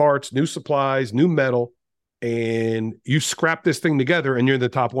 new parts, new supplies, new metal. and you scrap this thing together and you're in the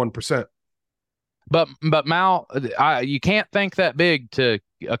top 1%. But Mal, you can't think that big to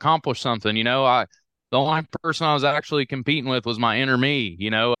accomplish something. The only person I was actually competing with was my inner me.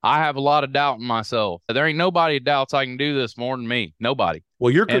 I have a lot of doubt in myself. There ain't nobody doubts I can do this more than me. Nobody.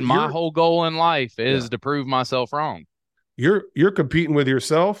 Well, my whole goal in life is to prove myself wrong. You're competing with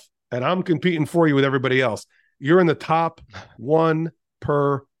yourself, and I'm competing for you with everybody else. You're in the top 1%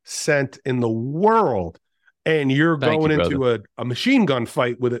 in the world, and you're going into a machine gun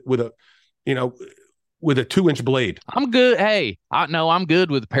fight with a 2-inch blade. I'm good. Hey, I'm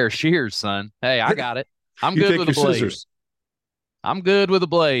good with a pair of shears, son. Hey, I got it. I'm good with a blade. Scissors. I'm good with a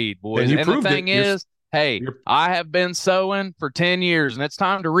blade, boys. And the thing is, I have been sowing for 10 years, and it's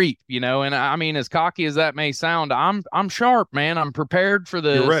time to reap, And I mean, as cocky as that may sound, I'm sharp, man. I'm prepared for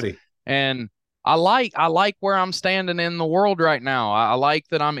this. You're ready. And I like where I'm standing in the world right now. I like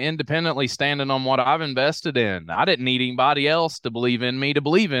that I'm independently standing on what I've invested in. I didn't need anybody else to believe in me,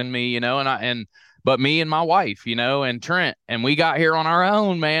 but me and my wife, and Trent, and we got here on our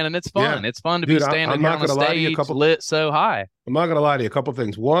own, man. And it's fun. Yeah. It's fun to be standing here on the stage lit so high. I'm not going to lie to you. A couple of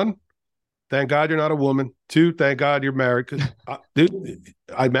things. One, thank God you're not a woman. Two, thank God you're married. Because, dude,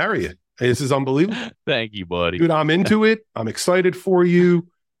 I'd marry you. This is unbelievable. Thank you, buddy. Dude, I'm into it. I'm excited for you.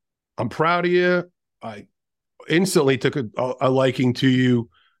 I'm proud of you. I instantly took a liking to you,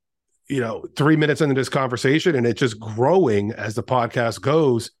 3 minutes into this conversation, and it's just growing as the podcast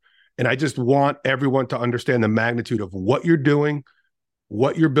goes. And I just want everyone to understand the magnitude of what you're doing,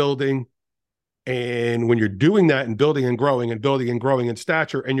 what you're building. And when you're doing that and building and growing in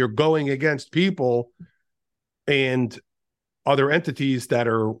stature, and you're going against people and other entities that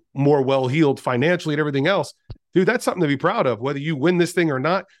are more well-heeled financially and everything else, dude, that's something to be proud of. Whether you win this thing or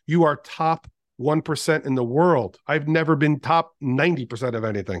not, you are top 1% in the world. I've never been top 90% of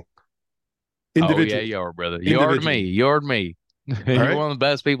anything. Individually. Oh, yeah, you are, brother. You're me. You're me. You're one of the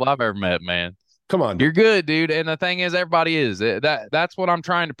best people I've ever met, man. Come on. You're good, dude. And the thing is, everybody is. That's what I'm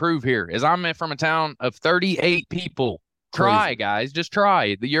trying to prove here, is I'm from a town of 38 people. Try, guys. Just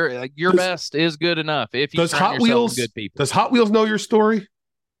try. Your best is good enough if you surround yourself with good people. Does Hot Wheels know your story?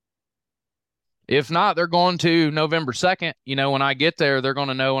 If not, they're going to November 2nd. When I get there, they're going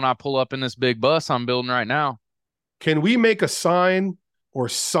to know when I pull up in this big bus I'm building right now. Can we make a sign or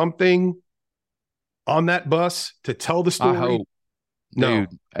something on that bus to tell the story? I hope. No.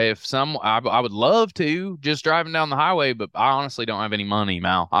 Dude, I would love to, just driving down the highway, but I honestly don't have any money,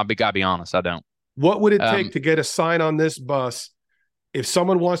 Mal. Gotta be honest, I don't. What would it take to get a sign on this bus if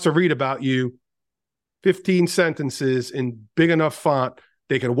someone wants to read about you, 15 sentences in big enough font?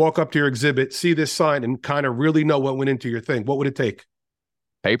 They can walk up to your exhibit, see this sign, and kind of really know what went into your thing. What would it take?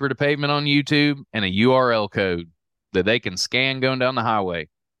 Paper to Pavement on YouTube and a URL code that they can scan going down the highway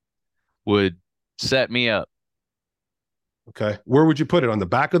would set me up. Okay. Where would you put it? On the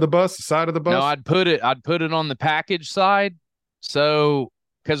back of the bus, the side of the bus? No, I'd put it on the package side. So,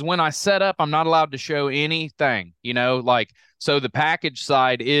 because when I set up, I'm not allowed to show anything, so the package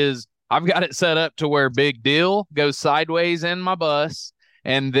side is, I've got it set up to where Big Deal goes sideways in my bus,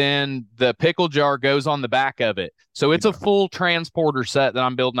 and then the pickle jar goes on the back of it. So it's a full transporter set that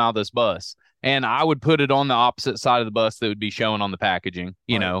I'm building out of this bus. And I would put it on the opposite side of the bus that would be showing on the packaging,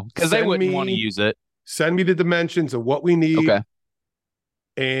 because they wouldn't want to use it. Send me the dimensions of what we need. Okay.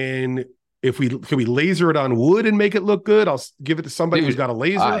 And can we laser it on wood and make it look good? I'll give it to somebody who's got a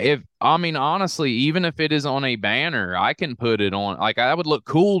laser. Honestly, even if it is on a banner, I can put it on. Like, that would look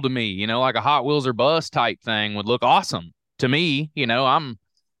cool to me, like a Hot Wheels or Bus type thing would look awesome to me. I'm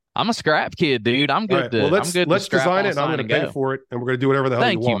a scrap kid, dude. I'm good. Right. Let's design it, and I'm going to pay for it, and we're going to do whatever the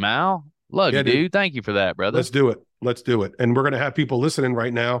hell you want. Thank you, Mal. Love you, dude. Thank you for that, brother. Let's do it. And we're going to have people listening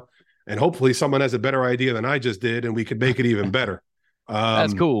right now, and hopefully someone has a better idea than I just did, and we can make it even better.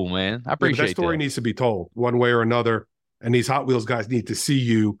 That's cool, man. I appreciate that story needs to be told one way or another, and these Hot Wheels guys need to see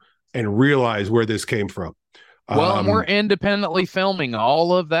you and realize where this came from. Well, and we're independently filming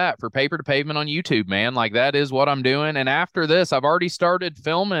all of that for Paper to Pavement on YouTube, man. Like, that is what I'm doing. And after this, I've already started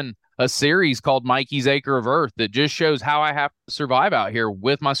filming a series called Mikey's Acre of Earth that just shows how I have to survive out here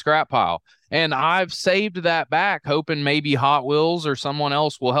with my scrap pile. And I've saved that back, hoping maybe Hot Wheels or someone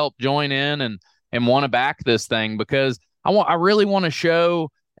else will help join in and want to back this thing, because I really want to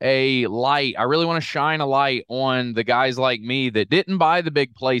show a light. I really want to shine a light on the guys like me that didn't buy the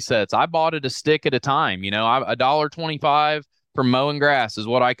big play sets. I bought it a stick at a time. $1.25 for mowing grass is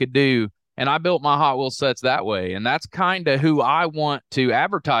what I could do. And I built my Hot Wheels sets that way. And that's kind of who I want to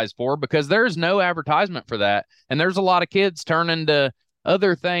advertise for, because there's no advertisement for that. And there's a lot of kids turning to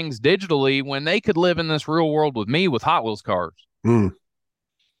other things digitally when they could live in this real world with me with Hot Wheels cars.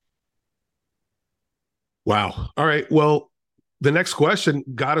 Wow. All right. Well, the next question,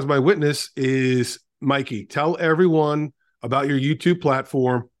 God is my witness, is Mikey, tell everyone about your YouTube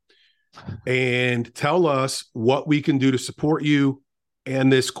platform and tell us what we can do to support you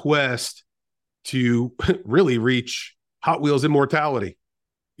and this quest to really reach Hot Wheels immortality.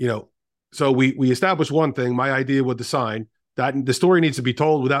 You know, so we established one thing, my idea with the sign, that the story needs to be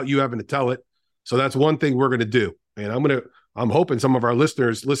told without you having to tell it. So that's one thing we're going to do. And I'm hoping some of our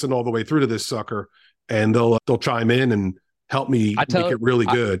listeners listen all the way through to this sucker, and they'll chime in and help me make it really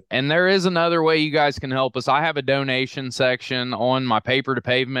good. And there is another way you guys can help us. I have a donation section on my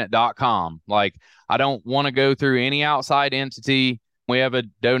papertopavement.com. Like, I don't want to go through any outside entity. We have a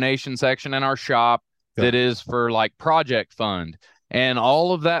donation section in our shop that is for like project fund. And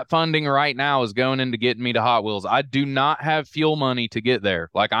all of that funding right now is going into getting me to Hot Wheels. I do not have fuel money to get there.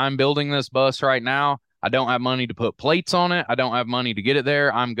 Like, I'm building this bus right now. I don't have money to put plates on it. I don't have money to get it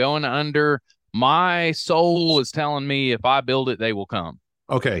there. I'm going under. My soul is telling me if I build it, they will come.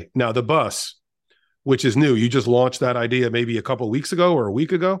 Okay. Now the bus, which is new, you just launched that idea maybe a couple of weeks ago or a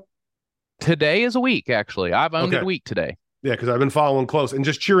week ago? Today is a week, actually. I've owned it a week today. Yeah, because I've been following close and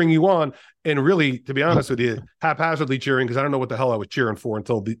just cheering you on. And really, to be honest with you, haphazardly cheering, because I don't know what the hell I was cheering for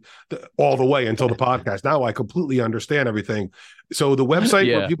until all the way until the podcast. Now I completely understand everything. So the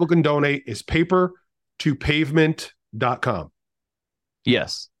website where people can donate is papertopavement.com.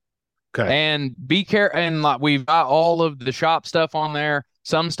 Yes. Okay. And be careful. And like, we've got all of the shop stuff on there.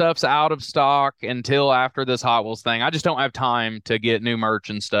 Some stuff's out of stock until after this Hot Wheels thing. I just don't have time to get new merch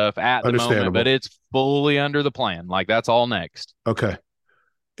and stuff at the moment, but it's fully under the plan. Like, that's all next. Okay.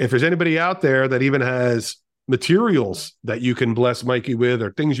 If there's anybody out there that even has materials that you can bless Mikey with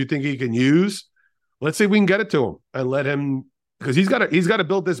or things you think he can use, let's see if we can get it to him and let him, because he's got to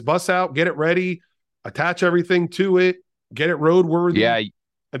build this bus out, get it ready, attach everything to it, get it roadworthy. Yeah.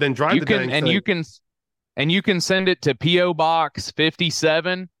 And then drive the dang thing. You can send it to P.O. Box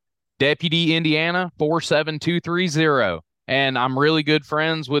 57, Deputy, Indiana 47230. And I'm really good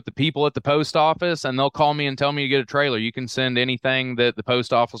friends with the people at the post office, and they'll call me and tell me to get a trailer. You can send anything that the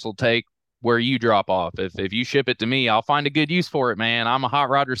post office will take where you drop off. If you ship it to me, I'll find a good use for it, man. I'm a hot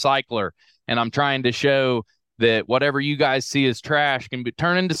rod recycler, and I'm trying to show that whatever you guys see as trash can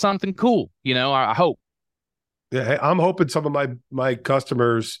turn into something cool. You know, I hope. Yeah, I'm hoping some of my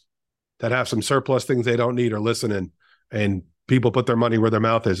customers that have some surplus things they don't need are listening, and people put their money where their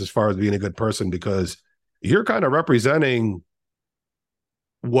mouth is as far as being a good person, because you're kind of representing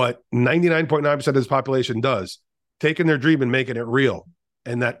what 99.9% of this population does, taking their dream and making it real.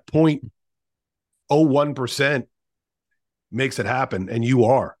 And that 0.01% makes it happen. And you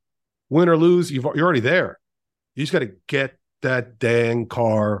are. Win or lose, you're already there. You just got to get that dang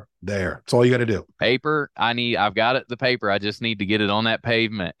car there. That's all you got to do. Paper, I've got it, the paper. I just need to get it on that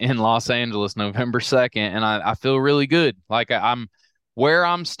pavement in Los Angeles, November 2nd. And I feel really good. Like, I'm where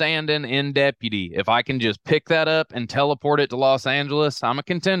I'm standing in Deputy. If I can just pick that up and teleport it to Los Angeles, I'm a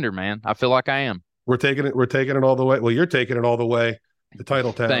contender, man. I feel like I am. We're taking it all the way. Well, you're taking it all the way to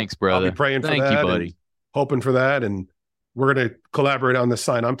Titletown. Thanks, brother. I'll be praying for that. Thank you, buddy. Hoping for that. And we're going to collaborate on this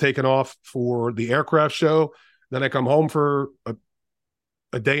sign. I'm taking off for the aircraft show. Then I come home for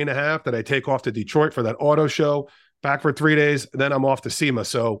a day and a half. Then I take off to Detroit for that auto show, back for 3 days. Then I'm off to SEMA.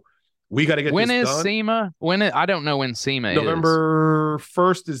 So we got to get this done. When is SEMA? I don't know when SEMA is. November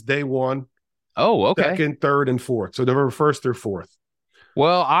 1st is day one. Oh, okay. Second, third, and fourth. So November 1st through 4th.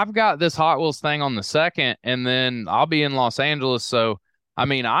 Well, I've got this Hot Wheels thing on the 2nd, and then I'll be in Los Angeles. So, I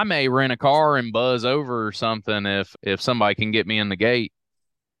mean, I may rent a car and buzz over or something if somebody can get me in the gate.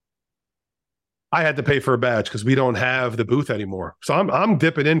 I had to pay for a badge because we don't have the booth anymore. So I'm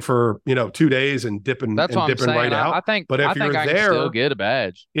dipping in for 2 days and dipping right out. I think I can still get a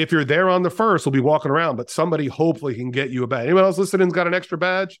badge. If you're there on the 1st, we'll be walking around, but somebody hopefully can get you a badge. Anyone else listening's got an extra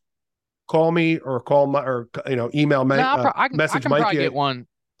badge? Call me or email me. Message Mikey. Probably get one.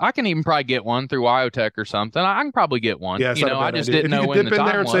 I can even probably get one through IoTech or something. I can probably get one. Yeah, I just didn't know when the time was. If you dip in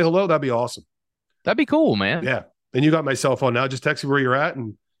there and say hello, that'd be awesome. That'd be cool, man. Yeah, and you got my cell phone now. Just text me where you're at,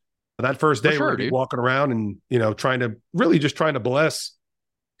 and that first day we're gonna be walking around and trying to bless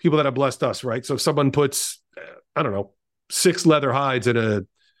people that have blessed us, right? So if someone puts 6 leather hides in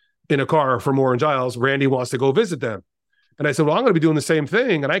a car from Orange Isles, Randy wants to go visit them. And I said, well, I'm going to be doing the same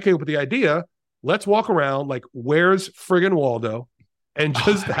thing. And I came up with the idea, let's walk around like, where's friggin' Waldo? And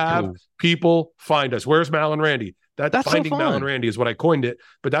just have people find us. Where's Mal and Randy? That's finding Mal and Randy is what I coined it.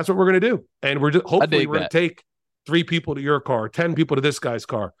 But that's what we're going to do. And we're going to take 3 people to your car, 10 people to this guy's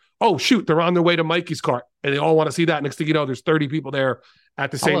car. Oh, shoot, they're on their way to Mikey's car. And they all want to see that. Next thing you know, there's 30 people there at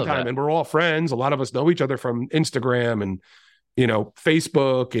the same time. And we're all friends. A lot of us know each other from Instagram and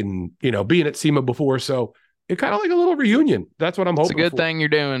Facebook and, being at SEMA before. So it's kind of like a little reunion. That's what I'm hoping for. It's a good thing you're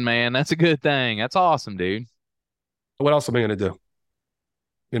doing, man. That's a good thing. That's awesome, dude. What else am I going to do?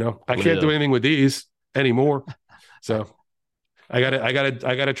 I can't do anything with these anymore. So I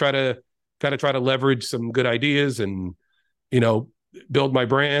gotta try to leverage some good ideas and, build my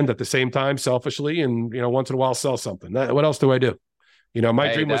brand at the same time selfishly. And, once in a while sell something. What else do I do?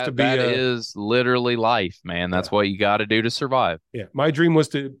 My dream was to be. That is literally life, man. That's what you got to do to survive. Yeah. My dream was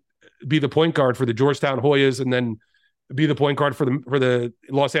to be the point guard for the Georgetown Hoyas and then be the point guard for the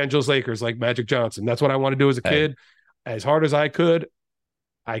Los Angeles Lakers, like Magic Johnson. That's what I wanted to do as a kid. As hard as I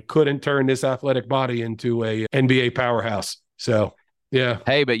couldn't turn this athletic body into a NBA powerhouse. So, yeah.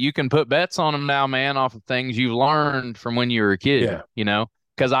 Hey, but you can put bets on them now, man, off of things you've learned from when you were a kid,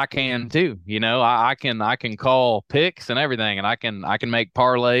 because I can too. I can call picks and everything, and I can make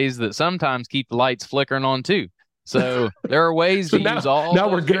parlays that sometimes keep the lights flickering on too. So there are ways to use all. Now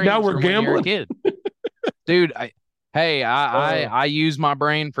we're gambling, kid. Dude. I use my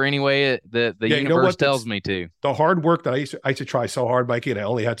brain for any way that the universe tells me to. The hard work that I used to try so hard, Mikey, and I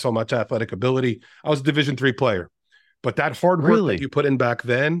only had so much athletic ability. I was a Division III player, but that hard work that you put in back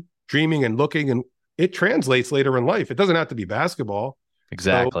then, dreaming and looking, and it translates later in life. It doesn't have to be basketball.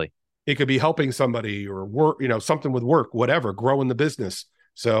 Exactly. So it could be helping somebody or work, something with work, whatever, growing the business.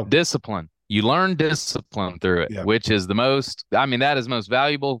 So discipline. You learn discipline through it, which is that is most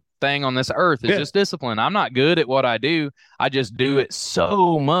valuable thing on this earth is just discipline. I'm not good at what I do. I just do it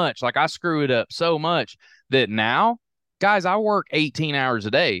so much. Like I screw it up so much that now, guys, I work 18 hours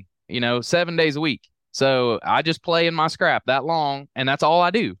a day, 7 days a week. So I just play in my scrap that long, and that's all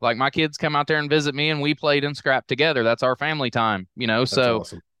I do. Like my kids come out there and visit me, and we played in scrap together. That's our family time, That's so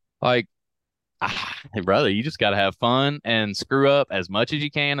awesome. Like, hey, brother, you just got to have fun and screw up as much as you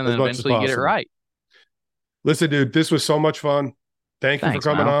can, and then eventually you get it right. Listen, dude, this was so much fun. Thanks for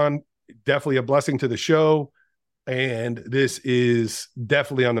coming on. Definitely a blessing to the show. And this is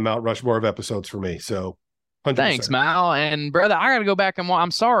definitely on the Mount Rushmore of episodes for me. So 100%. Thanks, Mal. And brother, I got to go back and I'm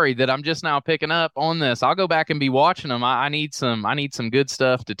sorry that I'm just now picking up on this. I'll go back and be watching them. I need some good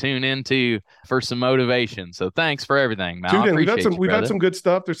stuff to tune into for some motivation. So thanks for everything, Mal. Dude, we've had some good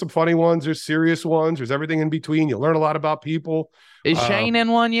stuff. There's some funny ones. There's serious ones. There's everything in between. You'll learn a lot about people. Is Shane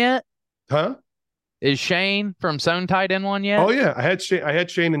in one yet? Huh? Is Shane from Sewn Tight in one yet? Oh yeah, I had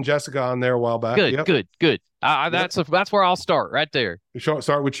Shane and Jessica on there a while back. Good. That's where I'll start right there.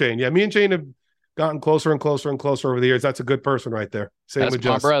 Start with Shane. Yeah, me and Shane have gotten closer and closer and closer over the years. That's a good person right there. Same That's with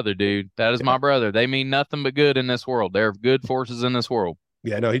my Jessica. brother, dude. That is my brother. They mean nothing but good in this world. They're good forces in this world.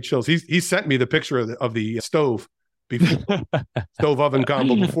 Yeah, no, he chills. He sent me the picture of the stove before stove oven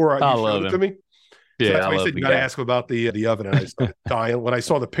combo before I showed it to me. Yeah, so that's why I said you got to ask him about the oven, and I started dying when I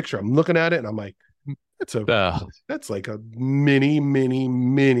saw the picture. I'm looking at it, and I'm like, that's like a mini, 27.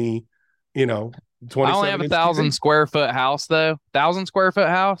 I only have 1,000 square foot house though. 1,000 square foot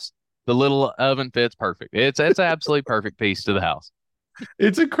house. The little oven fits perfect. It's an absolutely perfect piece to the house.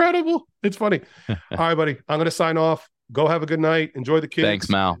 It's incredible. It's funny. All right, buddy. I'm going to sign off. Go have a good night. Enjoy the kids. Thanks,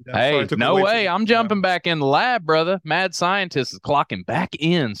 Mal. Hey, no way. I'm jumping back in the lab, brother. Mad scientist is clocking back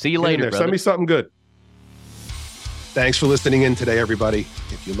in. See you later, brother. Send me something good. Thanks for listening in today, everybody.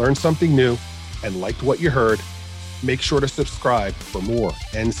 If you learned something new and liked what you heard, make sure to subscribe for more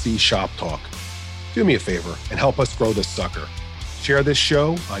NC Shop Talk. Do me a favor and help us grow this sucker. Share this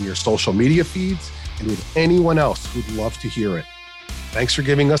show on your social media feeds and with anyone else who'd love to hear it. Thanks for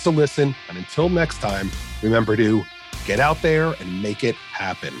giving us a listen. And until next time, remember to get out there and make it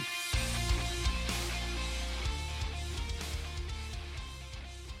happen.